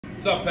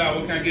What's up, pal?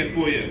 What can I get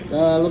for you?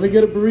 Let me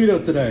get a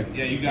burrito today.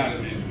 Yeah, you got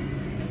it, man.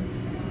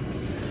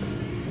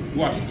 You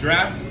watch the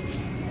draft?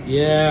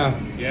 Yeah.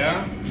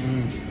 Yeah?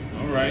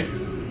 All right.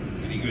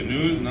 Any good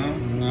news? No?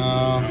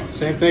 No.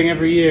 Same thing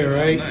every year,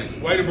 right? Oh, nice.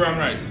 White or brown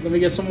rice? Let me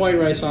get some white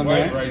rice on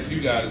there. White rice, you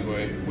got it,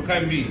 boy. What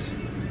kind of beans?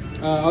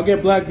 I'll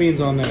get black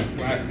beans on there.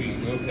 Black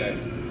beans, okay.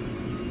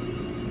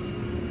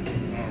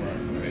 All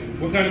right, boy.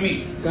 What kind of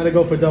meat? Gotta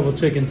go for double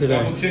chicken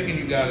today. Double chicken,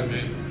 you got it,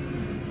 man.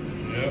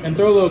 Yep. And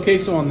throw a little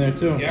queso on there,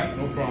 too. Yeah,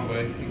 no problem,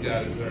 boy. You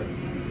got it, sir.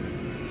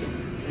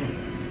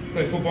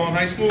 Play football in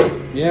high school?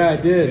 Yeah, I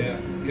did. Yeah.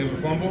 You ever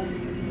fumble?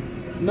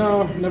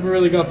 No, never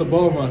really got the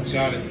ball much.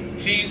 Got it.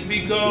 Cheese,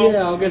 pico?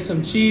 Yeah, I'll get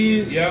some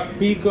cheese, Yep.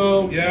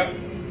 pico, Yep.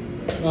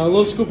 a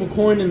little scoop of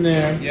corn in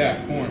there, Yeah,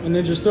 corn. and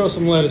then just throw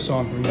some lettuce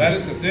on for me.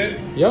 Lettuce, that's it?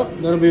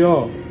 Yep, that'll be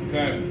all.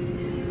 Okay.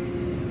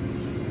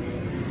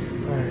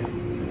 All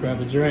right, grab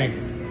a drink.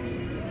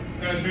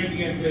 What kind of drink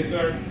again today,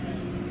 sir?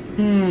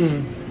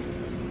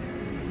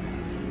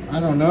 I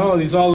don't know. These all